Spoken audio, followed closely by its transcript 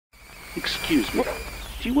Excuse me,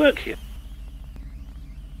 do you work here?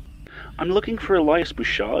 I'm looking for Elias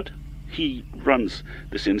Bouchard. He runs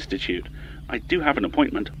this institute. I do have an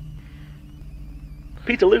appointment.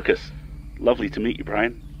 Peter Lucas. Lovely to meet you,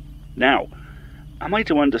 Brian. Now, am I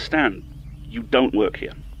to understand you don't work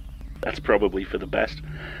here? That's probably for the best.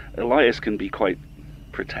 Elias can be quite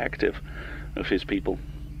protective of his people.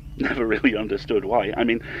 Never really understood why. I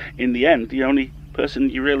mean, in the end, the only person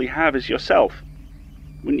you really have is yourself.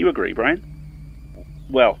 Wouldn't you agree, Brian?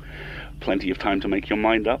 Well, plenty of time to make your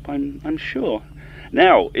mind up, I'm sure.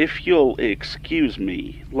 Now, if you'll excuse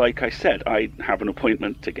me, like I said, I have an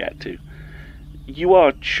appointment to get to. You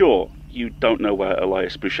are sure you don't know where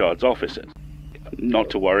Elias Bouchard's office is? Not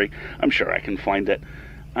to worry, I'm sure I can find it.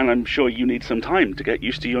 And I'm sure you need some time to get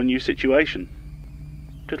used to your new situation.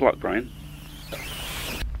 Good luck, Brian.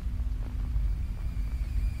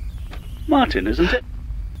 Martin, isn't it?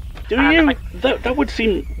 Do you? That would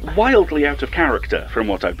seem wildly out of character from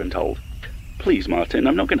what I've been told. Please, Martin,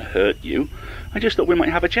 I'm not going to hurt you. I just thought we might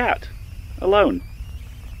have a chat. Alone.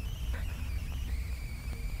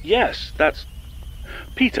 Yes, that's...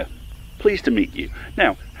 Peter, pleased to meet you.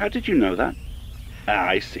 Now, how did you know that? Ah,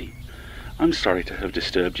 I see. I'm sorry to have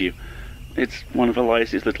disturbed you. It's one of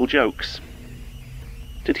Elias's little jokes.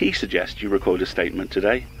 Did he suggest you record a statement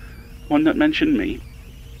today? One that mentioned me?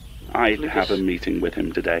 I'd have a meeting with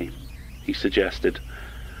him today, he suggested.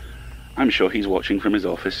 I'm sure he's watching from his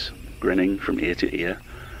office, grinning from ear to ear.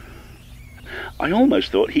 I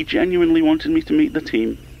almost thought he genuinely wanted me to meet the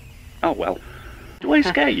team. Oh well. Do I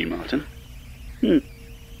scare you, Martin?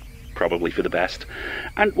 Probably for the best.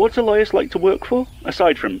 And what's Elias like to work for,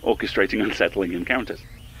 aside from orchestrating unsettling encounters?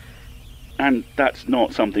 And that's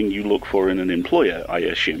not something you look for in an employer, I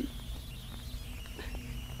assume.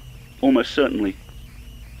 Almost certainly.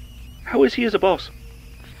 How is he as a boss?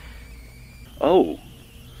 Oh,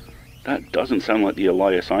 that doesn't sound like the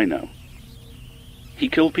Elias I know. He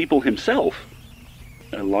killed people himself?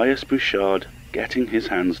 Elias Bouchard getting his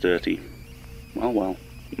hands dirty. Well,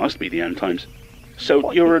 must be the end times.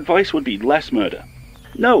 So your advice would be less murder?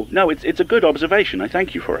 No, it's a good observation. I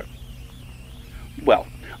thank you for it. Well,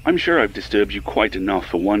 I'm sure I've disturbed you quite enough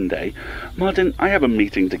for one day. Martin, I have a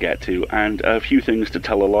meeting to get to, and a few things to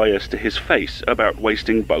tell Elias to his face about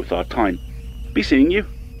wasting both our time. Be seeing you,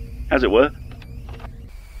 as it were.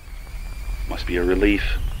 Must be a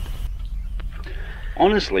relief.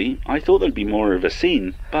 Honestly, I thought there'd be more of a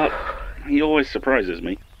scene, but he always surprises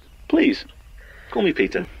me. Please, call me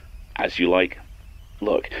Peter, as you like.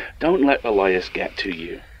 Look, don't let Elias get to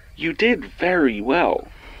you. You did very well.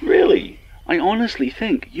 Really. I honestly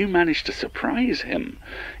think you managed to surprise him,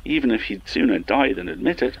 even if he'd sooner die than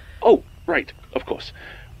admit it. Oh, right, of course.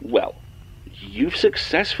 Well, you've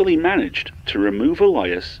successfully managed to remove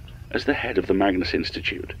Elias as the head of the Magnus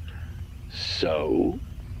Institute. So...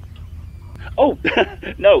 Oh,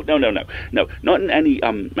 no, not in any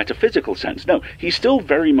metaphysical sense. No, he's still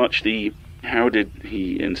very much the... How did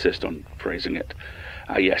he insist on phrasing it?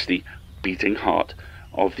 Yes, the beating heart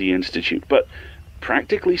of the Institute. But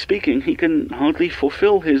practically speaking, he can hardly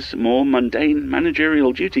fulfill his more mundane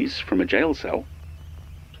managerial duties from a jail cell.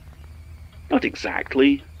 Not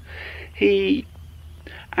exactly. He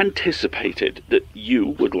anticipated that you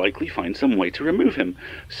would likely find some way to remove him,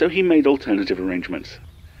 so he made alternative arrangements.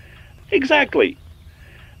 Exactly.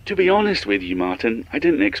 To be honest with you, Martin, I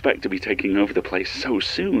didn't expect to be taking over the place so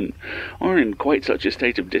soon, or in quite such a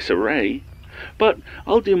state of disarray. But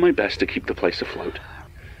I'll do my best to keep the place afloat.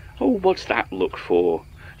 Oh, what's that look for?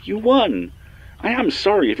 You won. I am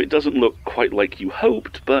sorry if it doesn't look quite like you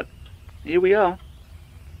hoped, but here we are.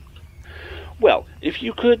 Well, if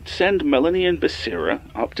you could send Melanie and Basira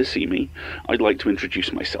up to see me, I'd like to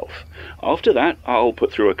introduce myself. After that, I'll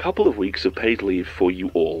put through a couple of weeks of paid leave for you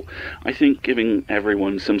all. I think giving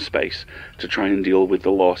everyone some space to try and deal with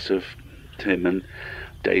the loss of Tim and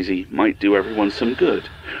Daisy might do everyone some good.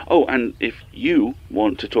 Oh, and if you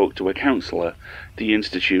want to talk to a counsellor, the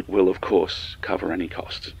Institute will, of course, cover any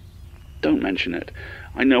costs. Don't mention it.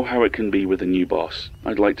 I know how it can be with a new boss.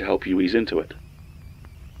 I'd like to help you ease into it.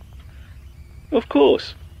 Of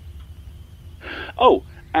course. Oh,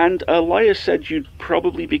 and Elias said you'd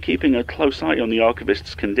probably be keeping a close eye on the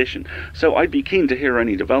Archivist's condition, so I'd be keen to hear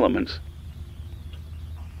any developments.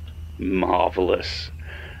 Marvellous.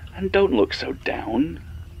 And don't look so down.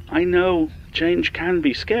 I know change can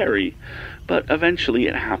be scary, but eventually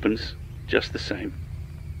it happens just the same.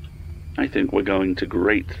 I think we're going to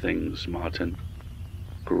great things, Martin.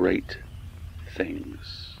 Great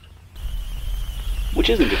things. Which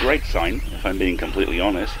isn't a great sign, if I'm being completely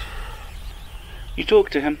honest. You talk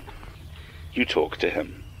to him. You talk to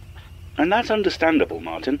him. And that's understandable,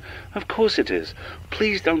 Martin. Of course it is.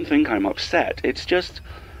 Please don't think I'm upset. It's just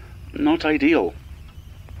not ideal.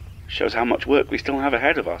 Shows how much work we still have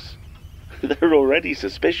ahead of us. They're already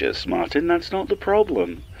suspicious, Martin. That's not the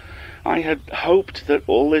problem. I had hoped that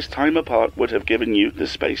all this time apart would have given you the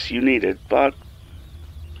space you needed, but...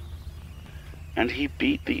 And he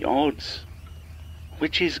beat the odds,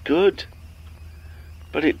 which is good.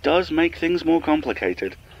 But it does make things more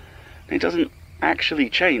complicated. It doesn't actually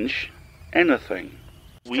change anything.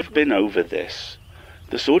 We've been over this.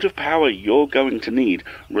 The sort of power you're going to need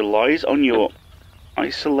relies on your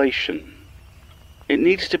isolation. It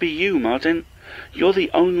needs to be you, Martin. You're the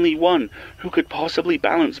only one who could possibly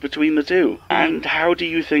balance between the two. And how do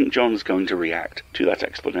you think John's going to react to that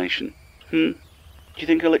explanation? Do you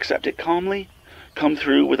think he'll accept it calmly? Come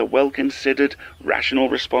through with a well-considered, rational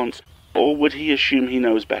response? Or would he assume he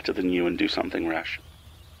knows better than you and do something rash?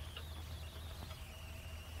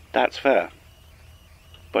 That's fair.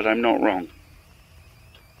 But I'm not wrong.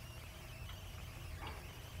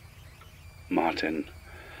 Martin,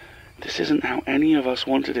 this isn't how any of us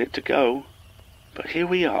wanted it to go. But here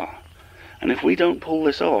we are. And if we don't pull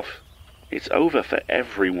this off, it's over for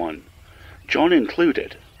everyone. John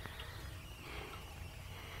included.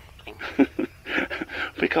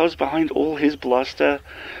 Because behind all his bluster,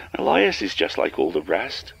 Elias is just like all the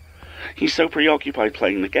rest. He's so preoccupied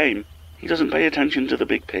playing the game, he doesn't pay attention to the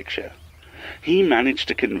big picture. He managed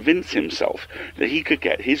to convince himself that he could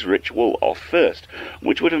get his ritual off first,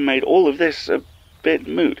 which would have made all of this a bit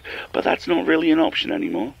moot, but that's not really an option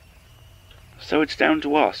anymore. So it's down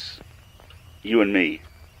to us. You and me.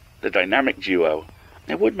 The dynamic duo.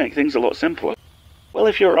 It would make things a lot simpler. Well,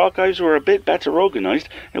 if your archives were a bit better organized,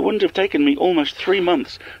 it wouldn't have taken me almost 3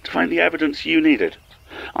 months to find the evidence you needed.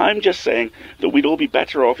 I'm just saying that we'd all be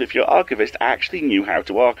better off if your archivist actually knew how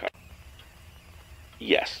to archive.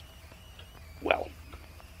 Yes. Well.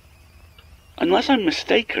 Unless I'm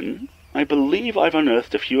mistaken, I believe I've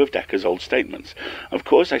unearthed a few of Decker's old statements. Of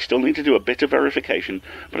course, I still need to do a bit of verification,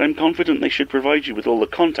 but I'm confident they should provide you with all the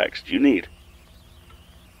context you need.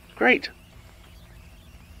 Great.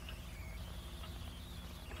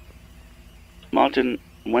 Martin,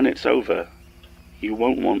 when it's over, you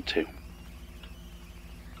won't want to.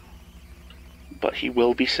 But he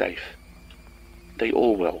will be safe. They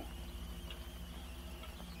all will.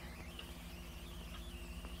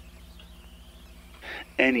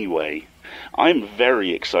 Anyway, I'm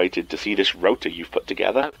very excited to see this rota you've put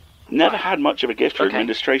together. Never had much of a gift for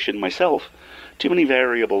administration myself. Too many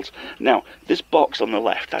variables. Now, this box on the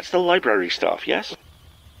left, that's the library stuff, yes?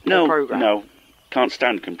 No, can't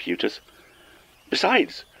stand computers.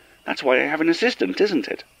 Besides, that's why I have an assistant, isn't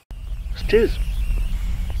it? It is.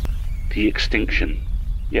 The extinction.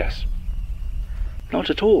 Yes. Not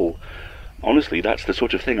at all. Honestly, that's the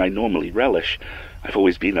sort of thing I normally relish. I've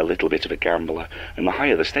always been a little bit of a gambler, and the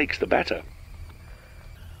higher the stakes, the better.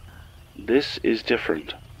 This is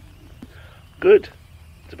different. Good.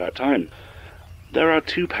 It's about time. There are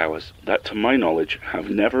 2 powers that, to my knowledge, have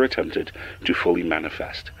never attempted to fully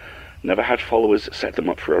manifest. Never had followers set them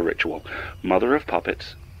up for a ritual. Mother of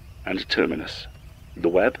Puppets and Terminus. The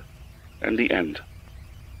web and the end.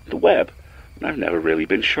 The web, I've never really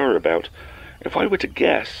been sure about. If I were to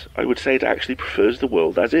guess, I would say it actually prefers the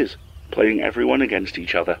world as is, playing everyone against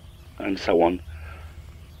each other, and so on.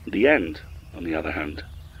 The end, on the other hand.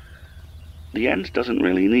 The end doesn't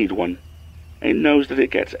really need one. It knows that it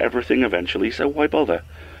gets everything eventually, so why bother?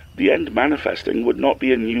 The end manifesting would not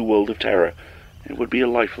be a new world of terror. It would be a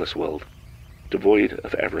lifeless world, devoid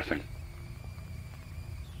of everything.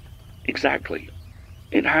 Exactly.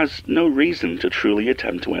 It has no reason to truly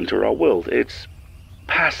attempt to enter our world. It's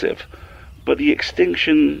passive. But the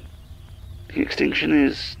extinction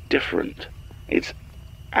is different. It's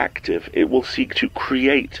active. It will seek to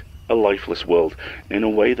create a lifeless world in a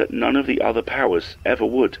way that none of the other powers ever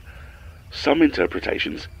would. Some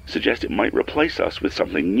interpretations suggest it might replace us with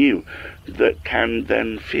something new that can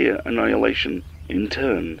then fear annihilation in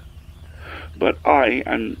turn. But I,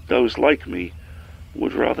 and those like me,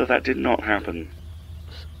 would rather that did not happen.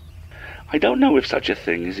 I don't know if such a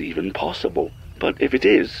thing is even possible, but if it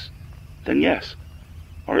is, then yes,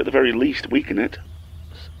 or at the very least weaken it.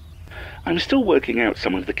 I'm still working out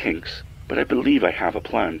some of the kinks, but I believe I have a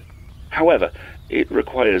plan. However, it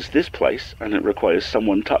requires this place, and it requires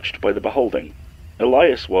someone touched by the beholding.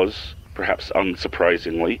 Elias was, perhaps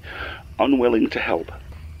unsurprisingly, unwilling to help.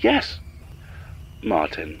 Yes,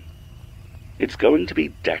 Martin. It's going to be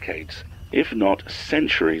decades, if not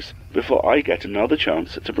centuries, before I get another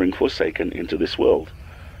chance to bring Forsaken into this world.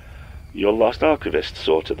 Your last archivist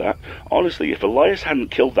saw to that. Honestly, if Elias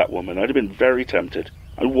hadn't killed that woman, I'd have been very tempted.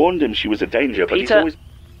 I warned him she was a danger, but he's always...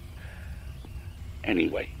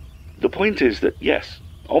 Anyway, the point is that, yes,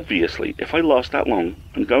 obviously, if I last that long,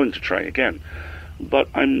 I'm going to try again. But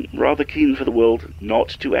I'm rather keen for the world not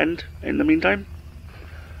to end in the meantime.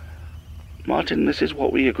 Martin, this is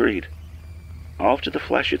what we agreed. After the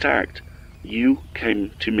flesh attacked, you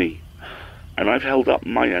came to me, and I've held up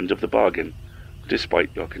my end of the bargain,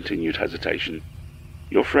 despite your continued hesitation.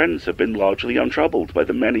 Your friends have been largely untroubled by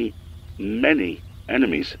the many, many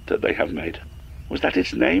enemies that they have made. Was that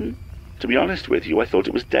its name? To be honest with you, I thought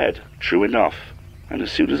it was dead, true enough, and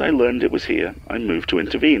as soon as I learned it was here, I moved to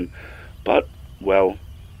intervene. But, well,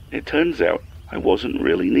 it turns out I wasn't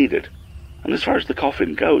really needed. And as far as the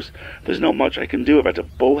coffin goes, there's not much I can do about a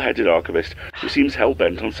bull-headed archivist who seems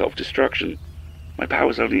hell-bent on self-destruction. My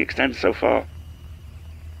powers only extend so far.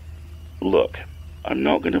 Look, I'm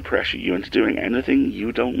not going to pressure you into doing anything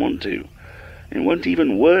you don't want to. It won't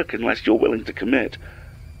even work unless you're willing to commit.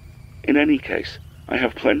 In any case, I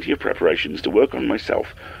have plenty of preparations to work on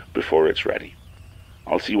myself before it's ready.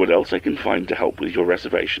 I'll see what else I can find to help with your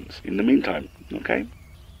reservations in the meantime, okay?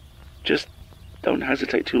 Just don't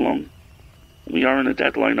hesitate too long. We are on a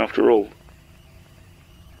deadline after all.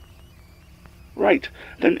 Right,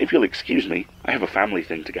 then if you'll excuse me, I have a family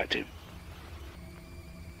thing to get to.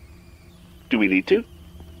 Do we need to?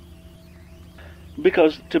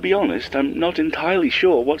 Because, to be honest, I'm not entirely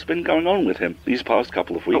sure what's been going on with him these past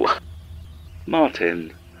couple of weeks.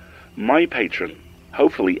 Martin, my patron,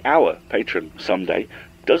 hopefully our patron someday,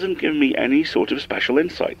 doesn't give me any sort of special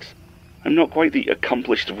insights. I'm not quite the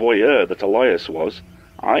accomplished voyeur that Elias was.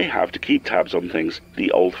 I have to keep tabs on things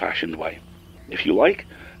the old-fashioned way, if you like,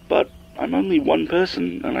 but I'm only one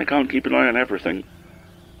person, and I can't keep an eye on everything.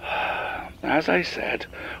 As I said,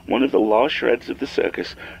 one of the last shreds of the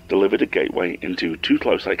circus delivered a gateway into Too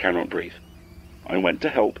Close I Cannot Breathe. I went to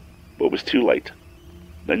help, but was too late.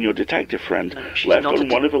 Then your detective friend left on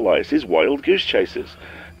one of Elias's wild goose chases.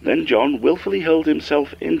 Then John willfully hurled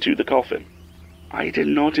himself into the coffin. I did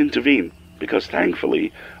not intervene, because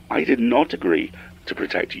thankfully I did not agree to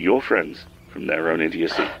protect your friends from their own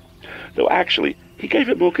idiocy. Though actually, he gave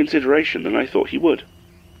it more consideration than I thought he would.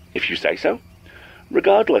 If you say so.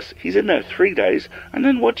 Regardless, he's in there 3 days, and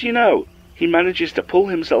then what do you know? He manages to pull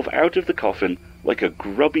himself out of the coffin like a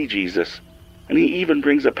grubby Jesus. And he even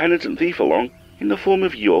brings a penitent thief along in the form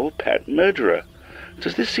of your pet murderer.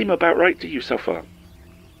 Does this seem about right to you so far?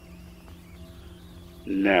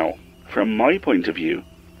 Now, from my point of view,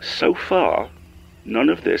 so far, none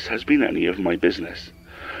of this has been any of my business.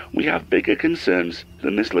 We have bigger concerns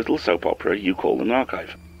than this little soap opera you call an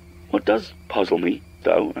archive. What does puzzle me,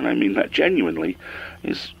 though, and I mean that genuinely,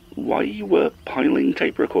 is why you were piling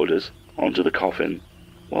tape recorders onto the coffin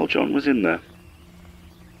while John was in there.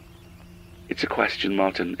 It's a question,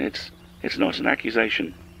 Martin. It's not an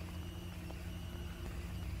accusation.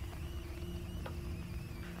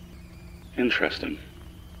 Interesting.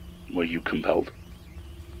 Were you compelled?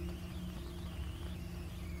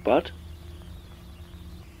 But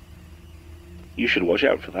you should watch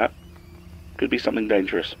out for that. Could be something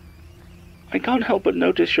dangerous. I can't help but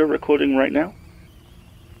notice you're recording right now.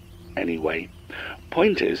 Anyway,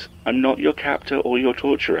 point is, I'm not your captor or your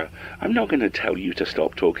torturer. I'm not going to tell you to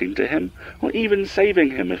stop talking to him, or even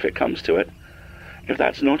saving him if it comes to it. If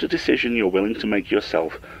that's not a decision you're willing to make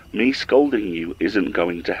yourself, me scolding you isn't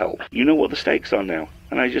going to help. You know what the stakes are now,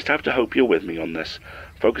 and I just have to hope you're with me on this,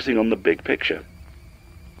 focusing on the big picture.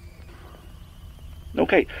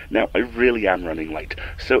 Okay, now I really am running late,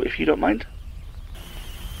 so if you don't mind.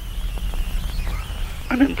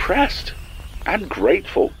 I'm impressed. And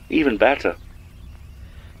grateful, even better.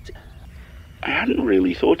 I hadn't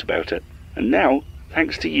really thought about it, and now,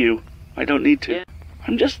 thanks to you, I don't need to.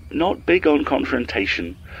 I'm just not big on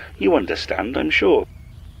confrontation. You understand, I'm sure.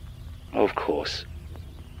 Of course.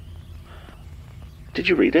 Did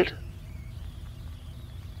you read it?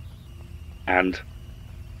 And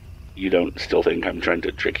you don't still think I'm trying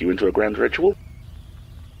to trick you into a grand ritual?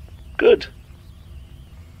 Good.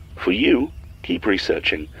 For you, keep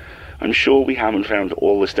researching. I'm sure we haven't found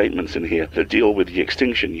all the statements in here that deal with the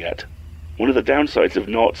extinction yet. One of the downsides of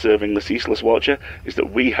not serving the Ceaseless Watcher is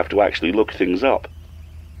that we have to actually look things up.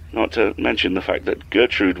 Not to mention the fact that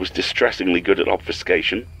Gertrude was distressingly good at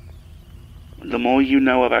obfuscation. The more you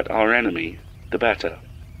know about our enemy, the better.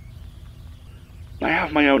 I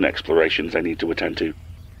have my own explorations I need to attend to.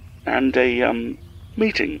 And a,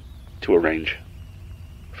 meeting to arrange.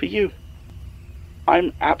 For you.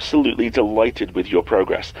 I'm absolutely delighted with your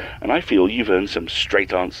progress, and I feel you've earned some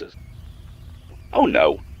straight answers. Oh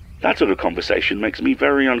no, that sort of conversation makes me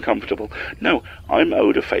very uncomfortable. No, I'm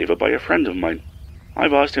owed a favor by a friend of mine.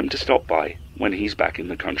 I've asked him to stop by, when he's back in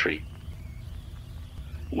the country.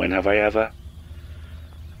 When have I ever?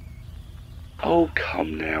 Oh,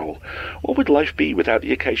 come now. What would life be without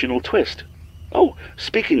the occasional twist? Oh,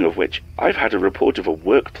 speaking of which, I've had a report of a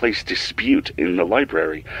workplace dispute in the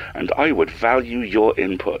library, and I would value your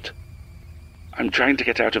input. I'm trying to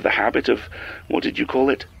get out of the habit of, what did you call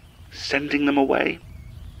it? Sending them away?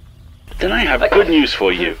 Then I have good news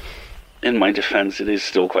for you. In my defense, it is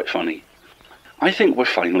still quite funny. I think we're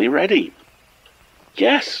finally ready.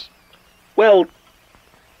 Yes. Well,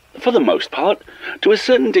 for the most part. To a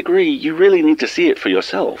certain degree, you really need to see it for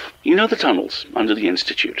yourself. You know the tunnels under the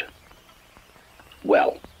Institute?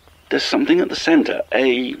 Well, there's something at the center,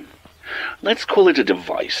 let's call it a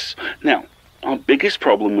device. Now, our biggest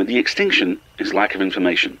problem with the extinction is lack of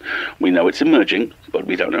information. We know it's emerging, but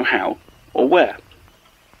we don't know how or where.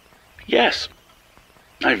 Yes,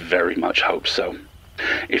 I very much hope so.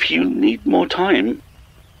 If you need more time,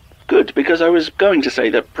 good, because I was going to say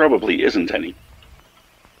there probably isn't any.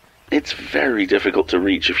 It's very difficult to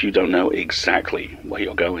reach if you don't know exactly where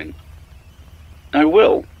you're going. I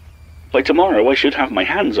will. By tomorrow I should have my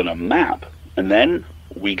hands on a map, and then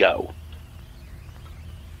we go.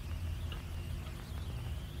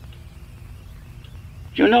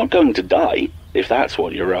 You're not going to die, if that's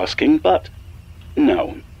what you're asking, but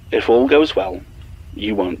no, if all goes well,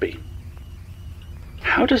 you won't be.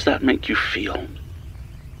 How does that make you feel?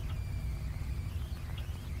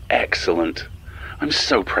 Excellent. I'm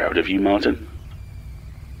so proud of you, Martin.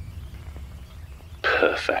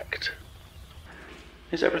 Perfect.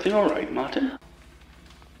 Is everything all right, Martin?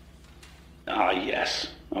 Ah, yes,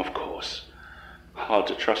 of course. Hard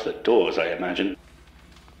to trust the doors, I imagine.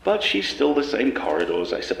 But she's still the same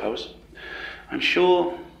corridors, I suppose. I'm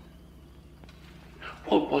sure...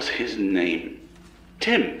 What was his name?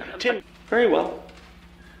 Tim. Very well.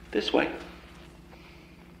 This way.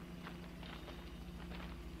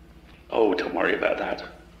 Oh, don't worry about that.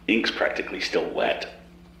 Ink's practically still wet.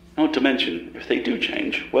 Not to mention, if they do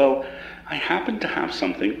change, well, I happen to have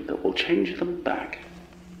something that will change them back.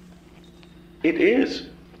 It is.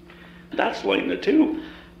 That's Lightner too.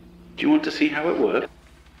 Do you want to see how it works?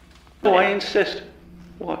 Oh, I insist.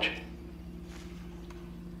 Watch.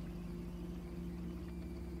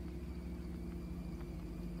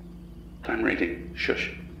 Time rating.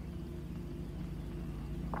 Shush.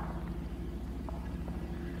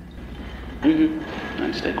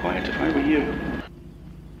 I'd stay quiet if I were you.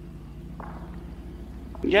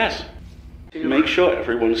 Yes. Make sure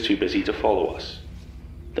everyone's too busy to follow us.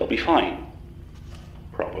 They'll be fine.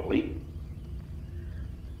 Probably.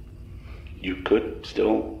 You could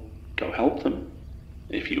still go help them,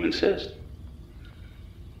 if you insist.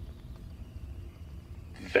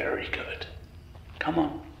 Very good. Come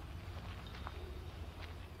on.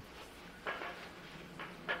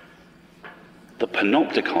 The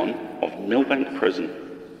panopticon of Millbank Prison.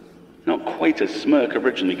 Not quite as Smirk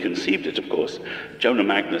originally conceived it, of course. Jonah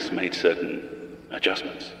Magnus made certain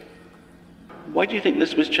adjustments. Why do you think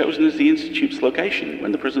this was chosen as the Institute's location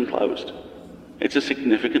when the prison closed? It's a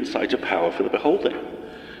significant site of power for the beholding.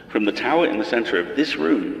 From the tower in the center of this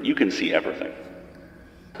room, you can see everything.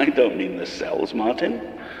 I don't mean the cells,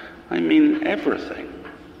 Martin. I mean everything.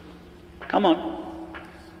 Come on.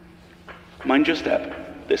 Mind your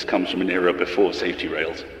step. This comes from an era before safety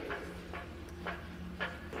rails.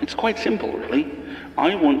 It's quite simple, really.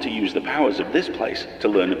 I want to use the powers of this place to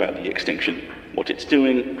learn about the extinction, what it's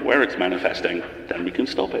doing, where it's manifesting, then we can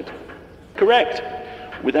stop it. Correct.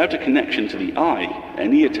 Without a connection to the eye,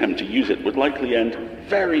 any attempt to use it would likely end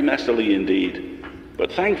very messily indeed.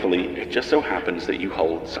 But thankfully, it just so happens that you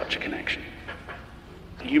hold such a connection.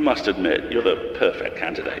 You must admit you're the perfect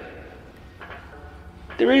candidate.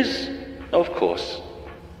 There is, of course,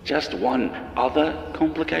 just one other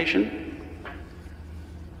complication.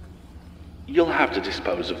 You'll have to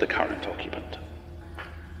dispose of the current occupant.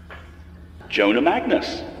 Jonah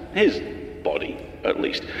Magnus, his body, at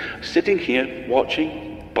least, sitting here,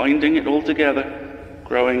 watching, binding it all together,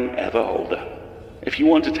 growing ever older. If you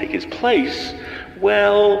want to take his place,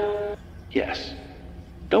 well, yes.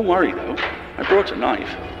 Don't worry, though. I brought a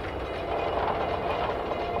knife.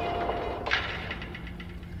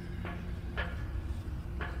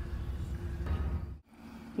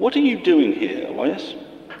 What are you doing here, Elias?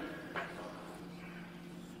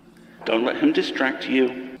 Don't let him distract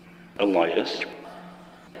you, Elias.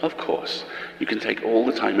 Of course, you can take all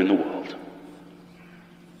the time in the world.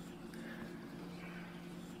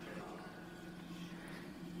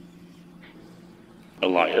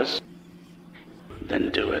 Elias, then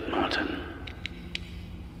do it, Martin.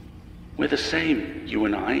 We're the same, you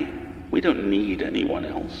and I. We don't need anyone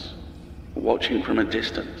else. Watching from a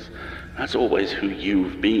distance, That's always who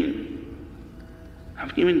you've been.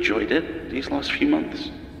 Haven't you enjoyed it these last few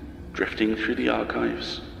months? Drifting through the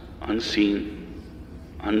archives, unseen,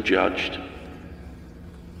 unjudged.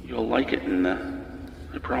 You'll like it in there,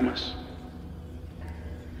 I promise.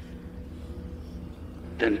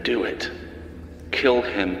 Then do it. Kill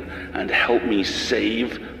him and help me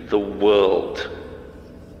save the world.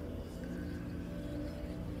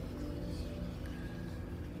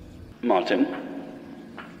 Martin,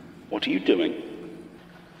 what are you doing?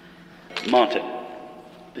 Martin,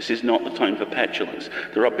 this is not the time for petulance.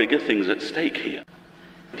 There are bigger things at stake here.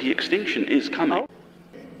 The extinction is coming.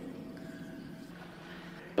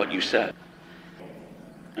 What you said.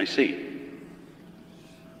 I see.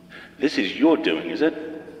 This is your doing, is it?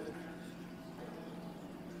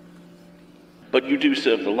 But you do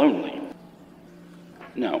serve the lonely.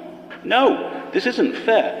 No. No! This isn't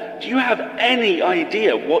fair. Do you have any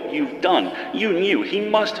idea what you've done? You knew he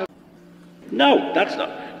must have... No, that's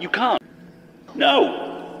not... You can't.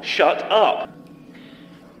 No! Shut up!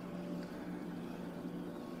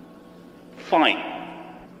 Fine.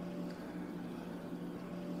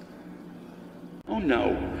 Oh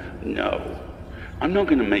no, no. I'm not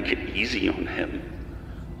going to make it easy on him.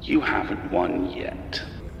 You haven't won yet.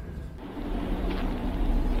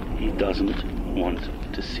 He doesn't want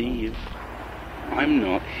to see you. I'm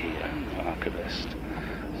not here, Archivist.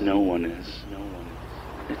 No one is.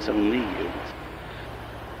 It's only you.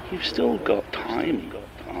 You've still got time,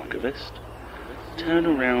 Archivist. Turn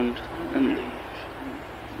around and leave.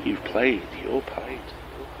 You've played your part.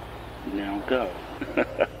 Now go.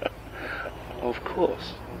 Of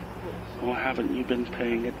course. Or haven't you been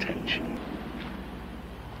paying attention?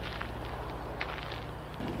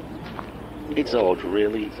 It's odd,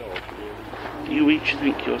 really. You each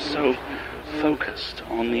think you're so focused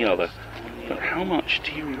on the other, but how much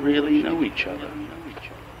do you really know each other?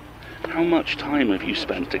 How much time have you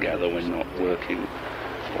spent together when not working,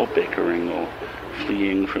 or bickering, or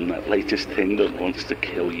fleeing from that latest thing that wants to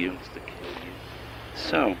kill you?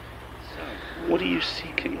 So, what are you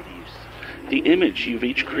seeking? The image you've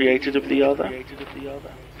each created of the other?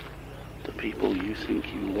 The people you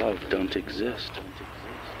think you love don't exist.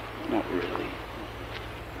 Not really.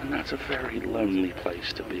 And that's a very lonely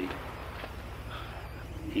place to be.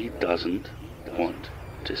 He doesn't want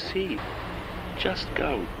to see you. Just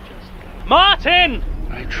go. Martin!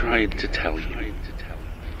 I tried to tell you.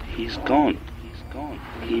 He's gone.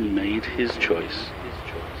 He made his choice.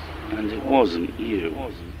 And it wasn't you.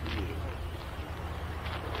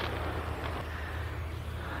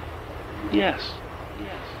 Yes.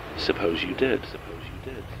 Suppose you did.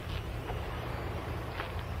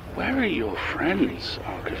 Where are your friends,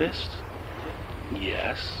 Archivist?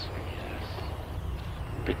 Yes.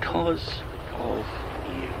 Because of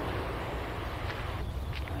you.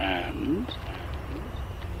 And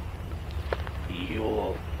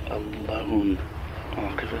you're alone,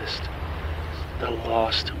 Archivist. The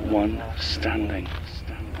last one standing.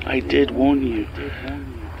 I did warn you.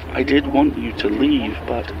 I did want you to leave,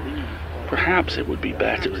 but perhaps it would be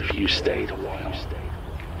better if you stayed a while.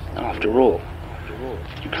 After all,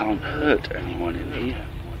 you can't hurt anyone in here.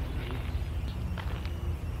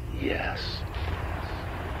 Yes.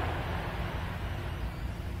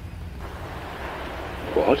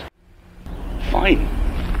 What? Fine.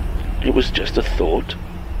 It was just a thought.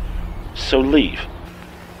 So leave.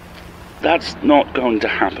 That's not going to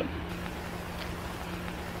happen.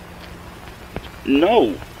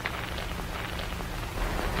 No.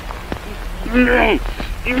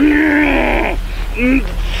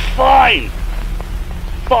 Fine.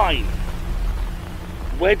 Fine.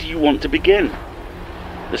 Where do you want to begin?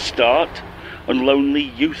 The start? A lonely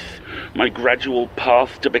youth? My gradual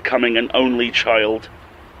path to becoming an only child?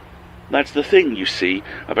 That's the thing, you see,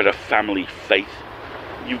 about a family faith.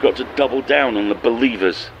 You've got to double down on the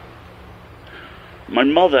believers. My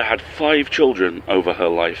mother had 5 children over her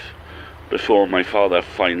life, before my father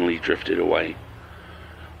finally drifted away.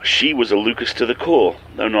 She was a Lucas to the core,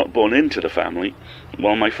 though not born into the family,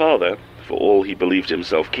 while my father, for all he believed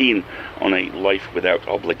himself keen on a life without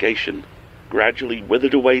obligation, gradually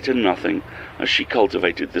withered away to nothing as she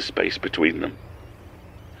cultivated the space between them.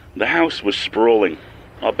 The house was sprawling.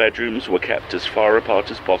 Our bedrooms were kept as far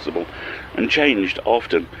apart as possible, and changed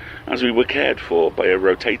often, as we were cared for by a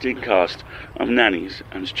rotating cast of nannies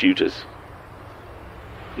and tutors.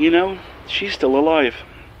 You know, she's still alive.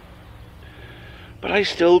 But I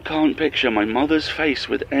still can't picture my mother's face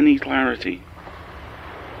with any clarity.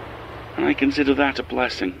 And I consider that a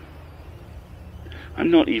blessing.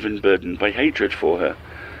 I'm not even burdened by hatred for her.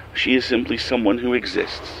 She is simply someone who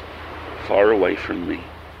exists, far away from me.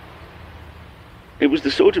 It was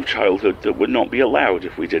the sort of childhood that would not be allowed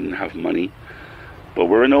if we didn't have money, but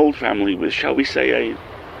we're an old family with, shall we say, a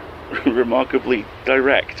remarkably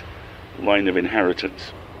direct line of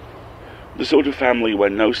inheritance. The sort of family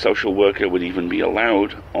where no social worker would even be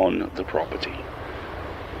allowed on the property.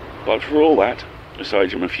 But for all that,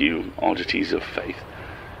 aside from a few oddities of faith,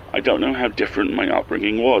 I don't know how different my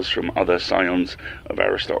upbringing was from other scions of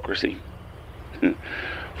aristocracy.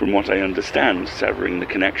 From what I understand, severing the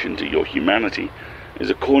connection to your humanity is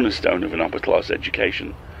a cornerstone of an upper-class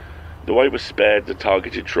education, though I was spared the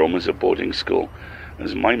targeted traumas of boarding school,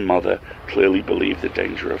 as my mother clearly believed the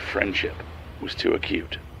danger of friendship was too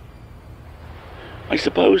acute. I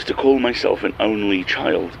suppose to call myself an only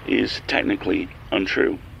child is technically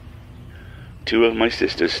untrue. 2 of my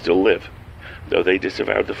sisters still live, though they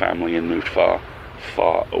disavowed the family and moved far,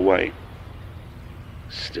 far away.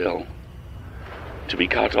 Still, to be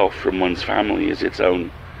cut off from one's family is its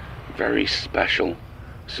own very special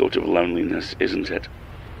sort of loneliness, isn't it?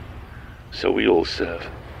 So we all serve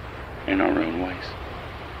in our own ways.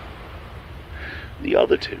 The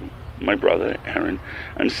other 2, my brother Aaron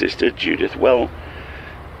and sister Judith, well,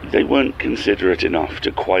 they weren't considerate enough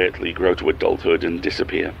to quietly grow to adulthood and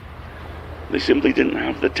disappear. They simply didn't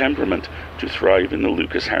have the temperament to thrive in the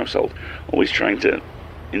Lucas household, always trying to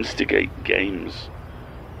instigate games,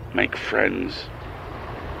 make friends,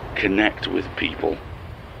 connect with people.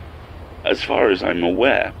 As far as I'm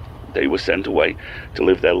aware, they were sent away to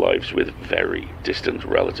live their lives with very distant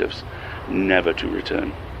relatives, never to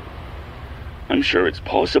return. I'm sure it's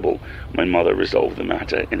possible my mother resolved the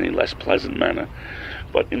matter in a less pleasant manner,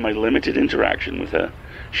 but in my limited interaction with her,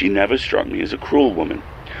 she never struck me as a cruel woman,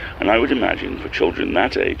 and I would imagine for children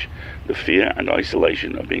that age, the fear and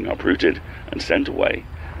isolation of being uprooted and sent away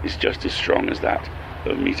is just as strong as that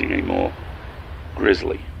of meeting a more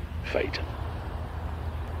grisly fate.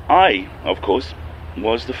 I, of course,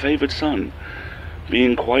 was the favoured son,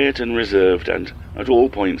 being quiet and reserved and, at all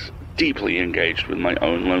points, deeply engaged with my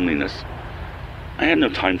own loneliness. I had no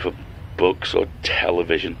time for books or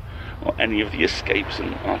television, or any of the escapes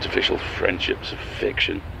and artificial friendships of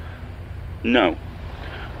fiction. No,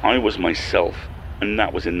 I was myself, and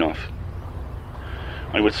that was enough.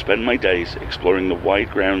 I would spend my days exploring the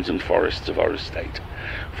wide grounds and forests of our estate,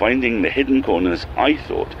 finding the hidden corners I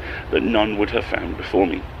thought that none would have found before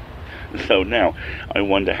me. Though now, I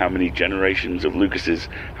wonder how many generations of Lucases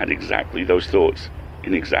had exactly those thoughts,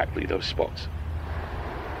 in exactly those spots.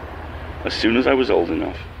 As soon as I was old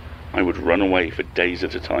enough, I would run away for days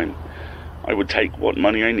at a time. I would take what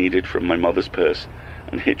money I needed from my mother's purse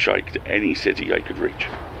and hitchhike to any city I could reach.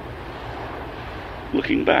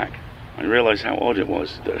 Looking back, I realize how odd it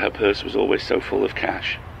was that her purse was always so full of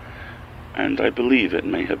cash, and I believe it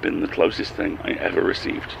may have been the closest thing I ever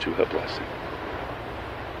received to her blessing.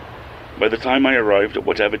 By the time I arrived at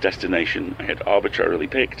whatever destination I had arbitrarily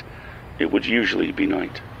picked, it would usually be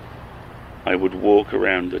night. I would walk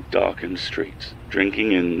around the darkened streets,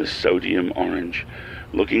 drinking in the sodium orange,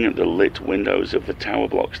 looking at the lit windows of the tower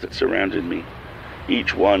blocks that surrounded me,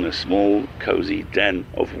 each one a small, cozy den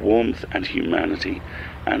of warmth and humanity,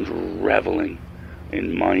 and reveling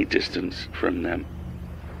in my distance from them.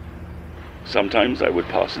 Sometimes I would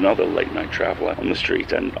pass another late-night traveler on the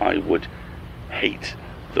street, and I would hate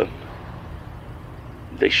them.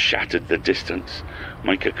 They shattered the distance,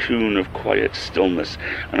 my cocoon of quiet stillness,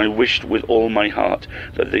 and I wished with all my heart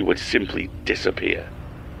that they would simply disappear.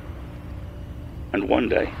 And one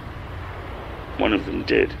day, one of them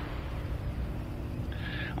did.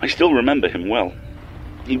 I still remember him well.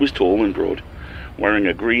 He was tall and broad, wearing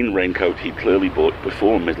a green raincoat he'd clearly bought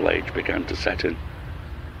before middle age began to set in.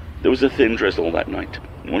 There was a thin drizzle that night,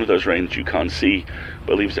 one of those rains you can't see,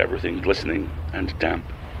 but leaves everything glistening and damp,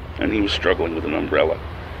 and he was struggling with an umbrella.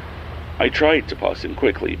 I tried to pass him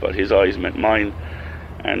quickly, but his eyes met mine,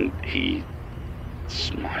 and he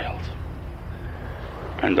smiled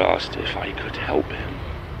and asked if I could help him.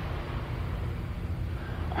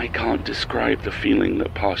 I can't describe the feeling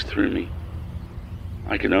that passed through me.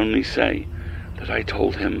 I can only say that I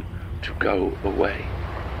told him to go away,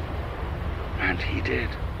 and he did.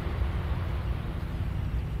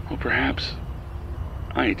 Or perhaps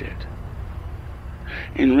I did.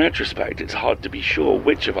 In retrospect, it's hard to be sure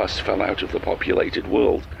which of us fell out of the populated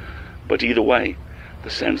world, but either way, the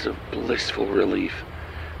sense of blissful relief,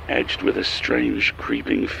 edged with a strange,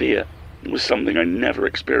 creeping fear, was something I never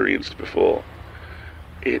experienced before.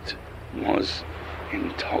 It was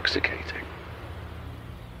intoxicating.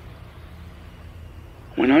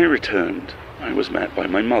 When I returned, I was met by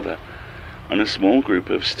my mother and a small group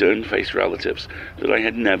of stern-faced relatives that I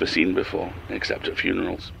had never seen before, except at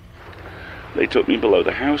funerals. They took me below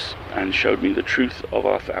the house and showed me the truth of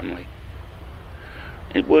our family.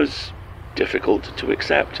 It was difficult to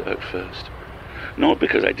accept at first, not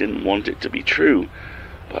because I didn't want it to be true,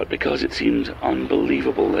 but because it seemed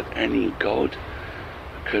unbelievable that any god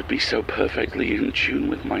could be so perfectly in tune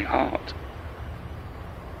with my heart.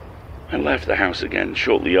 I left the house again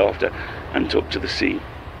shortly after and took to the sea.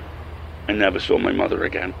 I never saw my mother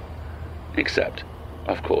again, except,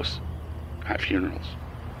 of course, at funerals.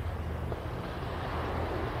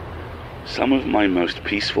 Some of my most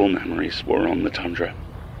peaceful memories were on the tundra.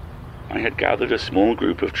 I had gathered a small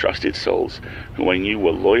group of trusted souls who I knew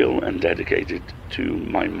were loyal and dedicated to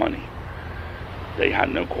my money. They had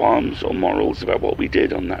no qualms or morals about what we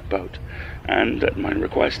did on that boat, and at my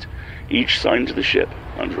request, each signed to the ship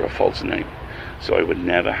under a false name, so I would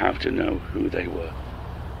never have to know who they were.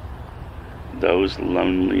 Those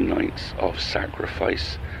lonely nights of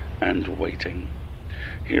sacrifice and waiting,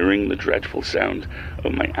 hearing the dreadful sound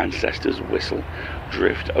of my ancestors' whistle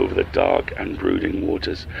drift over the dark and brooding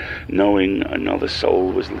waters, knowing another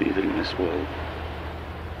soul was leaving this world.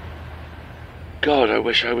 God, I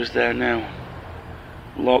wish I was there now,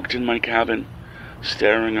 locked in my cabin,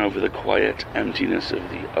 staring over the quiet emptiness of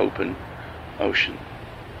the open ocean.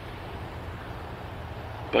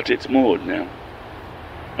 But it's moored now,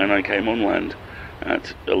 and I came on land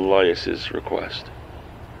at Elias's request.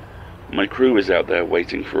 My crew is out there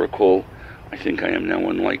waiting for a call I think I am now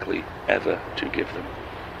unlikely ever to give them.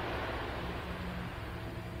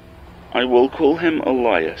 I will call him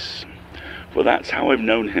Elias, for that's how I've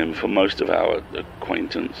known him for most of our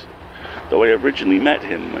acquaintance, though I originally met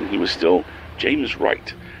him when he was still James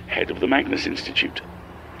Wright, head of the Magnus Institute.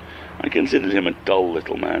 I considered him a dull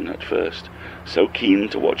little man at first, so keen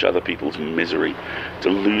to watch other people's misery, to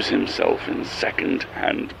lose himself in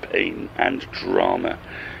second-hand pain and drama,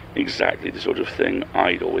 exactly the sort of thing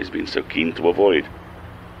I'd always been so keen to avoid.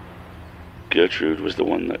 Gertrude was the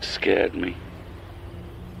one that scared me.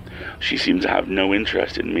 She seemed to have no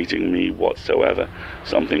interest in meeting me whatsoever,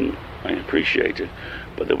 something I appreciated,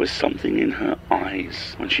 but there was something in her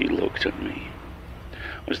eyes when she looked at me,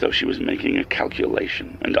 as though she was making a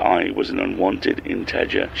calculation, and I was an unwanted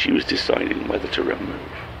integer she was deciding whether to remove.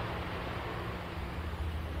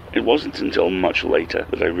 It wasn't until much later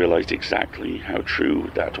that I realized exactly how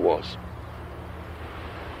true that was.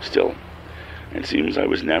 Still, it seems I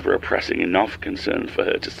was never a pressing enough concern for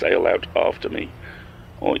her to sail out after me,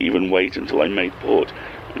 or even wait until I made port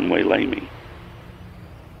and waylay me.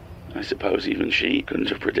 I suppose even she couldn't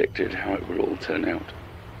have predicted how it would all turn out.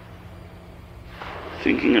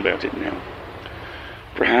 Thinking about it now,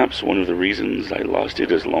 perhaps one of the reasons I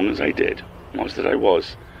lasted as long as I did was that I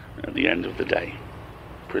was, at the end of the day,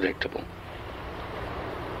 predictable.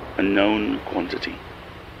 A known quantity.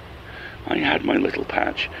 I had my little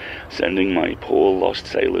patch, sending my poor lost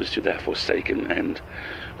sailors to their forsaken end,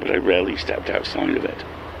 but I rarely stepped outside of it.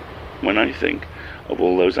 When I think of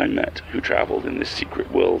all those I met who travelled in this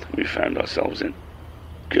secret world we found ourselves in,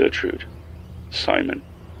 Gertrude, Simon,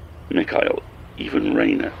 Mikhail, even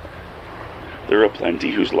Raina, there are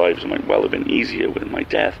plenty whose lives might well have been easier with my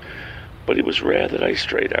death, but it was rare that I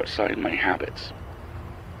strayed outside my habits.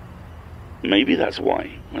 Maybe that's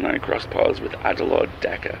why, when I crossed paths with Adelard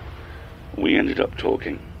Decker, we ended up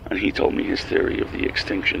talking, and he told me his theory of the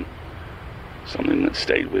extinction, something that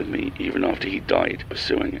stayed with me even after he died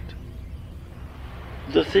pursuing it.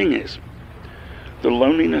 The thing is, the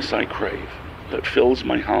loneliness I crave, that fills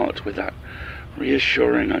my heart with that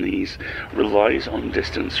reassuring unease, relies on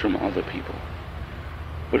distance from other people.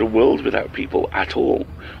 But a world without people at all,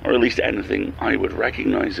 or at least anything I would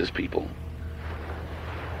recognize as people,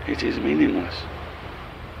 it is meaningless.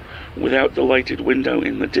 Without the lighted window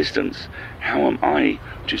in the distance, how am I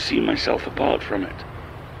to see myself apart from it?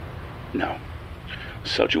 No,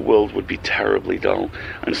 such a world would be terribly dull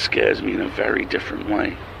and scares me in a very different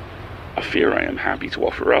way. A fear I am happy to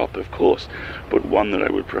offer up, of course, but one that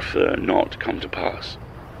I would prefer not come to pass.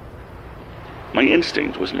 My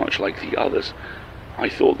instinct was much like the others. I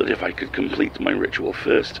thought that if I could complete my ritual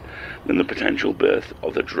first, then the potential birth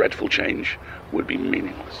of the dreadful change would be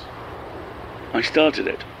meaningless. I started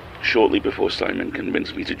it shortly before Simon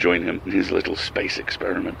convinced me to join him in his little space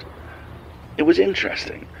experiment. It was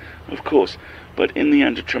interesting, of course, but in the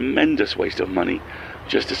end a tremendous waste of money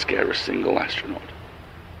just to scare a single astronaut.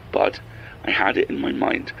 But I had it in my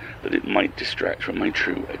mind that it might distract from my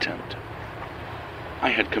true attempt. I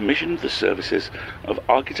had commissioned the services of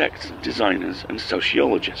architects, designers, and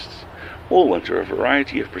sociologists, all under a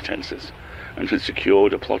variety of pretenses, and had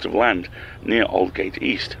secured a plot of land near Aldgate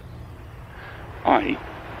East. I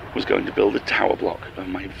was going to build a tower block of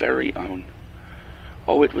my very own.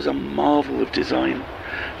 Oh, it was a marvel of design.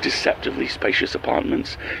 Deceptively spacious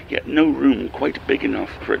apartments, yet no room quite big enough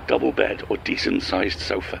for a double bed or decent-sized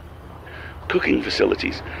sofa. Cooking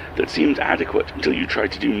facilities that seemed adequate until you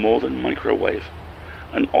tried to do more than microwave.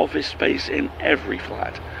 An office space in every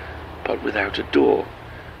flat, but without a door,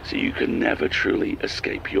 so you could never truly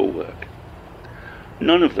escape your work.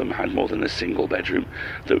 None of them had more than a single bedroom,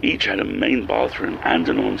 though each had a main bathroom and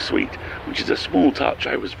an ensuite, which is a small touch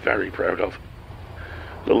I was very proud of.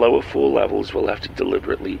 The lower 4 levels were left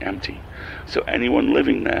deliberately empty, so anyone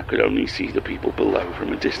living there could only see the people below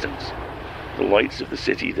from a distance. The lights of the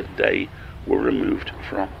city that they were removed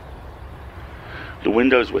from. The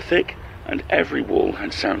windows were thick, and every wall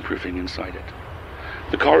had soundproofing inside it.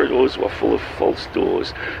 The corridors were full of false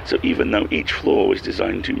doors, so even though each floor was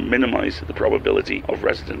designed to minimize the probability of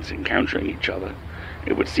residents encountering each other,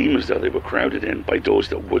 it would seem as though they were crowded in by doors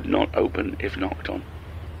that would not open if knocked on.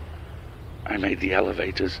 I made the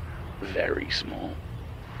elevators very small.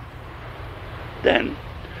 Then,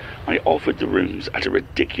 I offered the rooms at a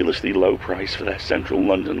ridiculously low price for their central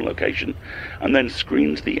London location, and then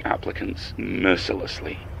screened the applicants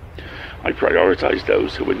mercilessly. I prioritized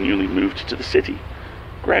those who were newly moved to the city,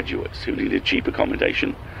 graduates who needed cheap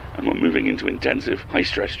accommodation and were moving into intensive,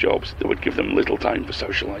 high-stress jobs that would give them little time for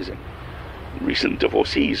socializing. Recent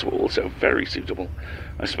divorcees were also very suitable,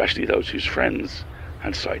 especially those whose friends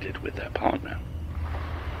had sided with their partner.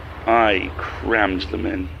 I crammed them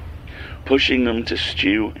in, pushing them to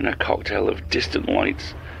stew in a cocktail of distant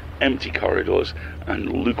lights, empty corridors,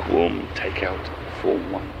 and lukewarm takeout for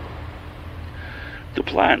one. The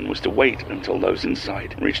plan was to wait until those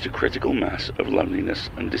inside reached a critical mass of loneliness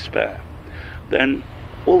and despair, then,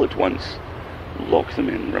 all at once, lock them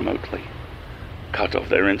in remotely, cut off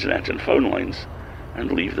their internet and phone lines,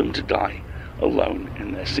 and leave them to die alone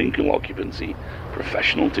in their single occupancy,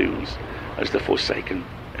 professional dooms as the Forsaken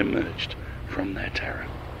emerged from their terror.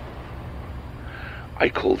 I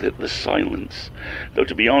called it the Silence, though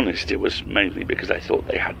to be honest it was mainly because I thought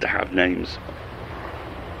they had to have names.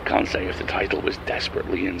 Can't say if the title was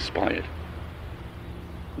desperately inspired.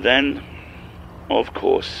 Then, of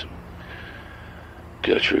course,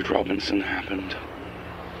 Gertrude Robinson happened.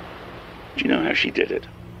 Do you know how she did it?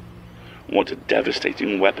 What a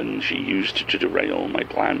devastating weapon she used to derail my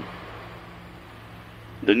plan.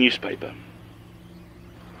 The newspaper.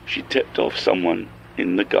 She tipped off someone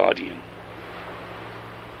in The Guardian.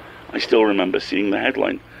 I still remember seeing the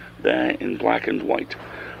headline, there in black and white,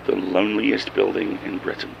 the loneliest building in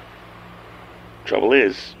Britain. Trouble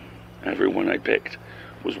is, everyone I picked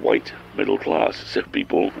was white, middle class, so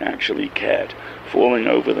people actually cared, falling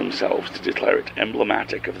over themselves to declare it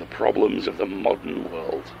emblematic of the problems of the modern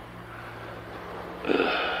world.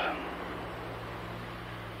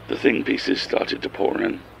 The thing pieces started to pour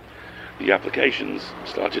in. The applications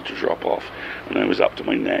started to drop off, and I was up to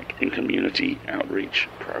my neck in community outreach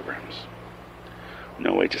programs.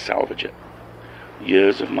 No way to salvage it.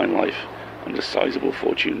 Years of my life and a sizable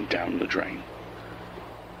fortune down the drain.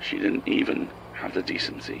 She didn't even have the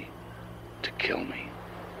decency to kill me.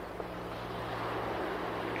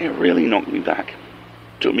 It really knocked me back.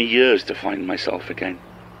 Took me years to find myself again.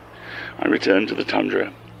 I returned to the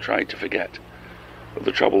tundra, tried to forget. But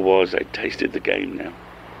the trouble was, I'd tasted the game now.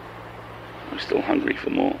 I was still hungry for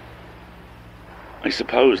more. I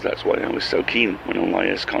suppose that's why I was so keen when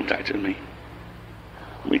Elias contacted me.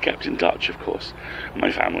 We kept in touch, of course.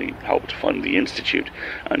 My family helped fund the institute,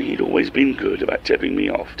 and he'd always been good about tipping me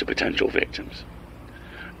off to potential victims.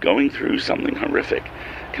 Going through something horrific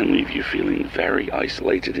can leave you feeling very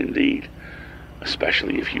isolated indeed,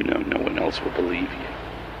 especially if you know no one else will believe you.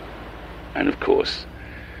 And of course,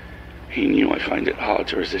 he knew I find it hard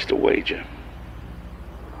to resist a wager.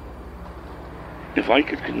 If I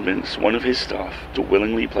could convince one of his staff to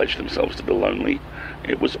willingly pledge themselves to the lonely,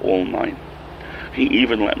 it was all mine. He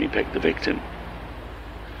even let me pick the victim.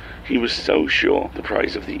 He was so sure the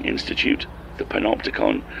prize of the Institute, the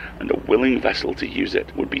Panopticon, and a willing vessel to use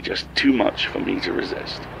it would be just too much for me to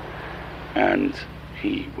resist. And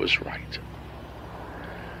he was right.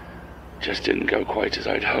 Just didn't go quite as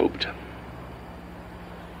I'd hoped.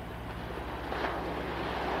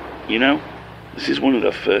 You know, this is one of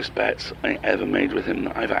the first bets I ever made with him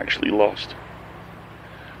that I've actually lost.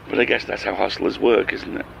 But I guess that's how hustlers work,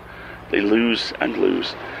 isn't it? They lose and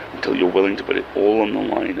lose until you're willing to put it all on the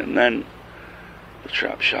line, and then the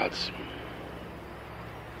trap shuts.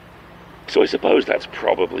 So I suppose that's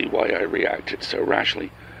probably why I reacted so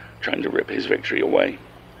rashly, trying to rip his victory away,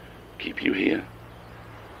 keep you here.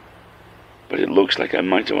 But it looks like I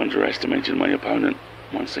might have underestimated my opponent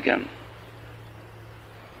once again.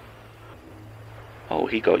 Oh,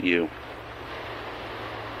 he got you.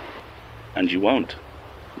 And you won't.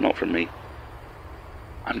 Not from me.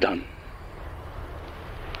 I'm done.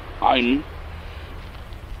 I'm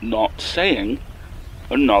not saying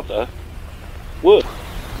another word.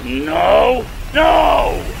 No!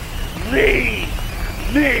 No! Leave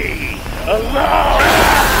me alone!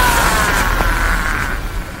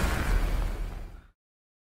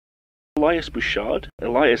 Elias Bouchard?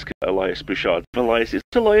 Elias Bouchard. Elias is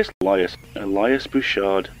Elias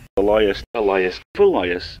Bouchard. Elias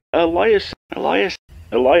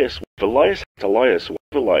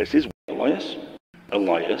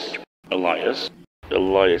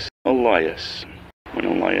When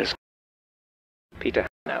Elias. Peter.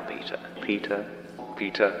 Now Peter.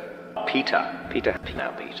 Peter.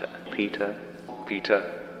 Now Peter.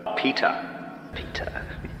 Peter.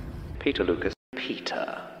 Peter, Lucas.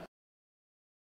 Peter.